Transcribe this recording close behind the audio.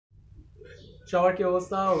সবার কি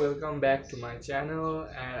অবস্থা? Welcome back to my channel.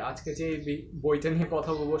 And আজকে যে বইটা নিয়ে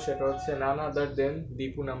কথা বলবো সেটা হচ্ছে নান আদার দেন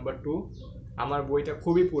দীপু নাম্বার 2। আমার বইটা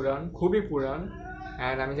খুবই পুরান।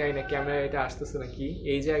 অ্যান্ড আমি জানি না ক্যামেরা এটা আসতেছে নাকি।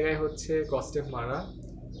 এই জায়গায় হচ্ছে কস্টেপ মারা,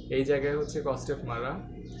 এই জায়গায় হচ্ছে কস্টেপ মারা,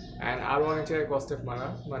 অ্যান্ড আরও অনেক জায়গায় কস্টেপ মারা।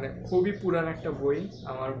 মানে খুবই পুরান একটা বই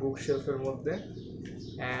আমার বুক শেলফের মধ্যে।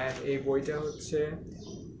 অ্যান্ড এই বইটা হচ্ছে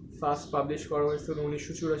ফার্স্ট পাবলিশ করা হয়েছিল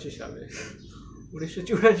 1984 সালে।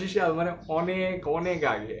 1984 সাল মানে অনেক অনেক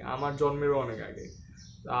আগে, আমার জন্মেরও অনেক আগে।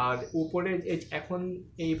 আর উপরে এখন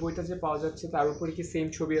এই বইটা যে পাওয়া যাচ্ছে তার উপরে কি সেম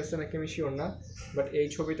ছবি আছে নাকি আমি শিওর না, বাট এই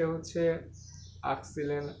ছবিটা হচ্ছে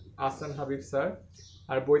আঁকছিলেন আহসান হাবিব স্যার,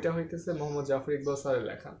 আর বইটা হইতেছে মোহাম্মদ জাফর ইকবাল স্যারের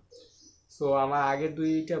লেখা। সো আমার আগের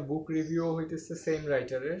দুইটা বুক রিভিউ হইতেছে সেম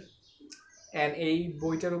রাইটারের। অ্যান্ড এই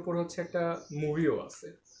বইটার উপর হচ্ছে একটা মুভিও আছে।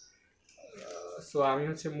 সো আমি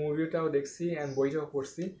হচ্ছে মুভিটাও দেখছি অ্যান্ড বইটাও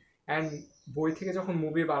পড়ছি। অ্যান্ড বই থেকে যখন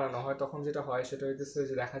মুভি বানানো হয় তখন যেটা হয় সেটা হইতেছে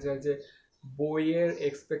যে দেখা যায় যে বইয়ের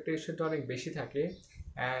এক্সপেকটেশনটা অনেক বেশি থাকে,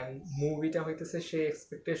 অ্যান্ড মুভিটা হইতেছে সেই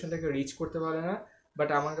এক্সপেকটেশনটাকে রিচ করতে পারে না। বাট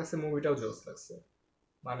আমার কাছে মুভিটাও জোস লাগছে।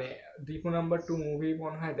 মানে দীপু নাম্বার 2 মুভি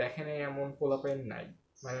মনে হয় দেখে নেই এমন পোলাপাইন নাই।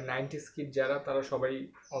 মানে 90s কিড যারা তারা সবাই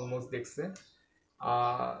অলমোস্ট দেখছে।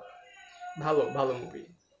 ভালো ভালো মুভি।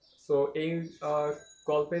 সো এই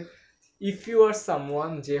গল্পের ইফ ইউ আর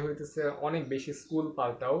সামওয়ান যে হইতেছে অনেক বেশি স্কুল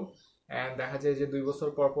পাল্টাও, অ্যান্ড দেখা যায় যে 2 বছর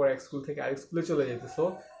পর পর এক স্কুল থেকে আরেক স্কুলে চলে যেতেছো,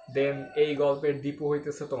 দেন এই গল্পের দীপু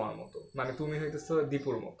হইতেছে তোমার মতো, মানে তুমি হইতেছো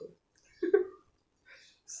দীপুর মতো।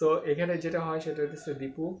 সো এখানে যেটা হয় সেটা হইতেছে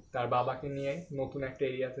দীপু তার বাবাকে নিয়ে নতুন একটা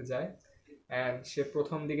এরিয়াতে যায়, অ্যান্ড সে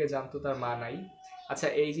প্রথম দিকে জানতো তার মা নাই। আচ্ছা,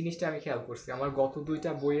 এই জিনিসটা আমি খেয়াল করছি আমার গত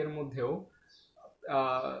দুইটা বইয়ের মধ্যেও।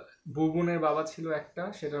 বুবুনের বাবা ছিল একটা,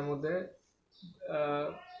 সেটার মধ্যে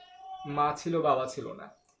মা ছিল বাবা ছিল না।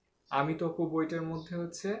 আমি তো বইটার মধ্যে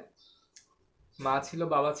হচ্ছে মা ছিল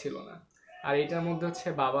বাবা ছিল না, আর এটার মধ্যে হচ্ছে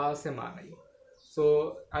বাবা আছে মা নাই। সো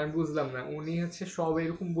আমি বুঝলাম না উনি হচ্ছে সব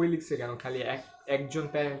এরকম বই লিখছে কেন, খালি একজন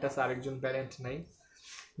প্যারেন্ট আছে আরেকজন প্যারেন্ট নাই।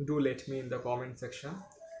 Do let me in the comment section.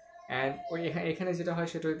 And ওই এখানে যেটা হয়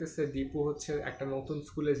সেটা হইতেছে দীপু হচ্ছে একটা নতুন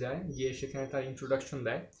স্কুলে যায়, গিয়ে সেখানে তার ইন্ট্রোডাকশন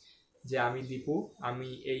দেয় যে আমি দীপু, আমি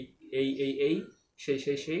এই এই এই এই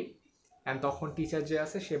সেই। অ্যান্ড তখন টিচার যে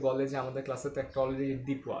আছে সে বলে যে আমাদের ক্লাসে তো একটা অলরেডি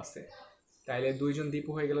দীপু আছে, তাইলে দুইজন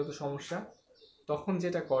দীপু হয়ে গেলে তো সমস্যা। তখন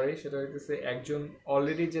যেটা করে সেটা হইতেছে একজন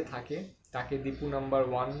অলরেডি যে থাকে তাকে দীপু নাম্বার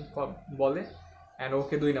 1 বলে, অ্যান্ড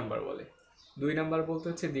ওকে 2 নাম্বার বলে। 2 নাম্বার বলতে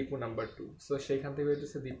হচ্ছে দীপু নাম্বার 2। সো সেইখান থেকে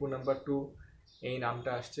হইতেছে দীপু নাম্বার 2 এই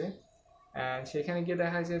নামটা আসছে। অ্যান্ড সেখানে গিয়ে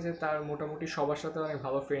দেখা যায় যে তার মোটামুটি সবার সাথে অনেক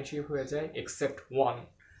ভালো ফ্রেন্ডশিপ হয়ে যায় এক্সেপ্ট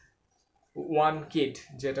ওয়ান কিড,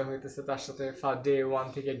 যেটা হইতেছে তার সাথে ডে 1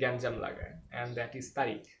 থেকে গ্যাঞ্জাম লাগায়, অ্যান্ড দ্যাট ইজ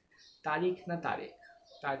তারিক। তারিক না তারেক,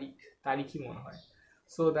 তারিক, তারিকই মনে হয়।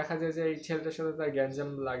 সো দেখা যায় যে এই ছেলেটার সাথে তার গ্যাঞ্জাম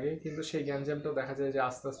লাগে, কিন্তু সেই গ্যাঞ্জামটাও দেখা যায় যে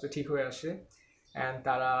আস্তে আস্তে ঠিক হয়ে আসে। অ্যান্ড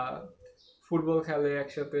তারা ফুটবল খেলে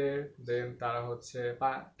একসাথে, দেন তারা হচ্ছে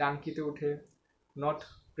টাঙ্কিতে উঠে, নট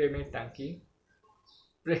প্রেমের টাঙ্কি,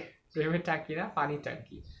 প্রেমের টাঙ্কি না, পানির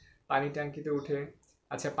টাঙ্কি, পানির টাঙ্কিতে উঠে।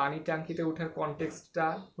 আচ্ছা, পানির টাঙ্কিতে ওঠার কনটেক্সটটা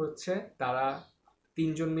হচ্ছে তারা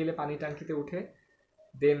 3জন মিলে পানির টাঙ্কিতে উঠে,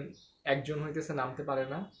 দেন একজন হইতেছে নামতে পারে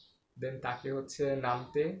না, দেন তাকে হচ্ছে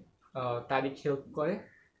নামতে তারিক হেল্প করে।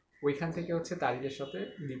 ওইখান থেকে হচ্ছে তারিকের সাথে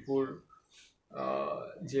দীপুর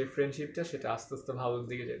যে ফ্রেন্ডশিপটা সেটা আস্তে আস্তে ভালোর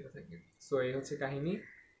দিকে যেতে থাকে। সো এই হচ্ছে কাহিনী।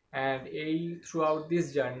 অ্যান্ড এই থ্রু আউট দিস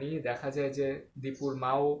জার্নি দেখা যায় যে দীপুর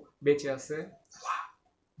মাও বেঁচে আছে,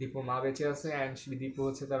 দীপুর মা বেঁচে আছে। অ্যান্ড দীপু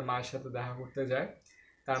হচ্ছে তার মায়ের সাথে দেখা করতে যায়,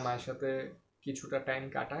 তার মায়ের সাথে কিছুটা টাইম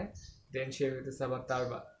কাটায়, দেন সে হইতেছে আবার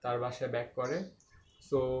তার বাসায় ব্যাক করে।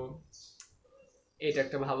 সো এটা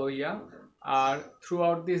একটা ভালো ইয়া। আর থ্রু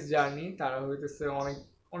আউট দিস জার্নি তারা হইতেছে অনেক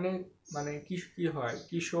অনেক মানে কি হয়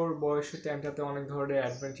কিশোর বয়সের টাইমটাতে অনেক ধরনের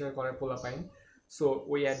অ্যাডভেঞ্চার করে পোলাপাইন। সো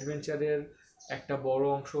ওই অ্যাডভেঞ্চারের একটা বড়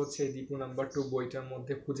অংশ হচ্ছে দীপু নাম্বার 2 বইটার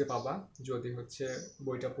মধ্যে খুঁজে পাবা যদি হচ্ছে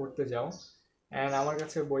বইটা পড়তে যাও। অ্যান্ড আমার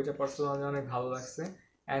কাছে বইটা পার্সোনালি অনেক ভালো লাগছে।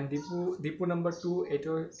 অ্যান্ড দীপু নাম্বার 2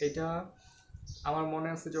 এটা আমার মনে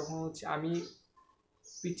আছে যখন হচ্ছে আমি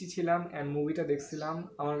পিচি ছিলাম অ্যান্ড মুভিটা দেখছিলাম,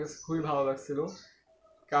 আমার কাছে খুবই ভালো লাগছিল।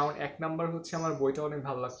 কারণ 1 নাম্বার হচ্ছে আমার বইটা অনেক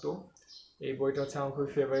ভালো লাগতো, এই বইটা হচ্ছে আমার খুবই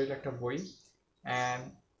ফেভারিট একটা বই। অ্যান্ড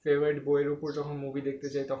ফেভারিট বইয়ের উপর যখন মুভি দেখতে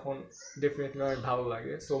যাই তখন ডেফিনেটলি অনেক ভালো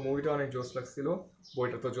লাগে। সো মুভিটা অনেক জোস লাগছিল,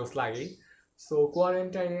 বইটা তো জোস লাগেই। সো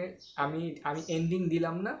কোয়ারেন্টাইনে আমি আমি এন্ডিং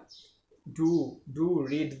দিলাম না। Do do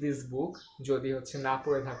read this book যদি হচ্ছে না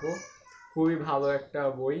পড়ে থাকো, খুবই ভালো একটা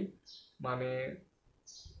বই। মানে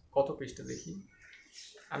কত পৃষ্ঠা দেখি,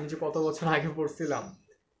 আমি যে কত বছর আগে পড়ছিলাম,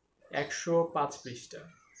 105 পৃষ্ঠা।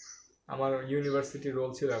 আমার ইউনিভার্সিটির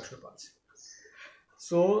রোল ছিল 105।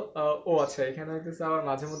 সো ও আচ্ছা, এখানে হইতেছে আবার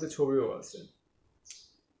মাঝে মধ্যে ছবিও আছে।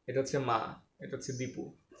 এটা হচ্ছে মা, এটা হচ্ছে দীপু।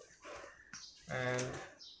 অ্যান্ড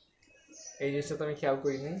এই জিনিসটা তো আমি খেয়াল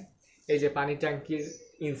করিনি, এই যে পানি ট্যাঙ্কির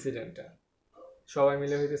ইনসিডেন্টটা, সবাই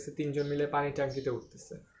মিলে হইতেছে 3জন মিলে পানি ট্যাঙ্কিতে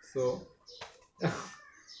উঠতেছে। সো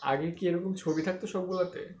আগে কি এরকম ছবি থাকতো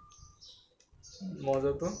সবগুলোতে?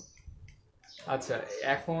 মজা তো। আচ্ছা,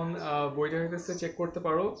 এখন বইটা হইতেছে চেক করতে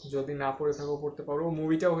পারো, যদি না পড়ে থাকো পড়তে পারো,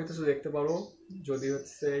 মুভিটাও হইতেছে দেখতে পারো, যদি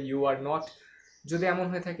হচ্ছে ইউ আর নট, যদি এমন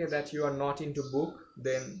হয়ে থাকে that you are not into book,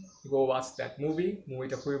 then go watch that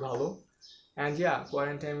মুভিটা খুবই ভালো। অ্যান্ড ইয়া,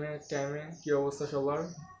 টাইমে কি অবস্থা সবার,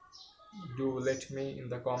 do let me in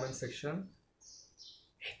the comment section.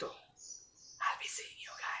 এই তো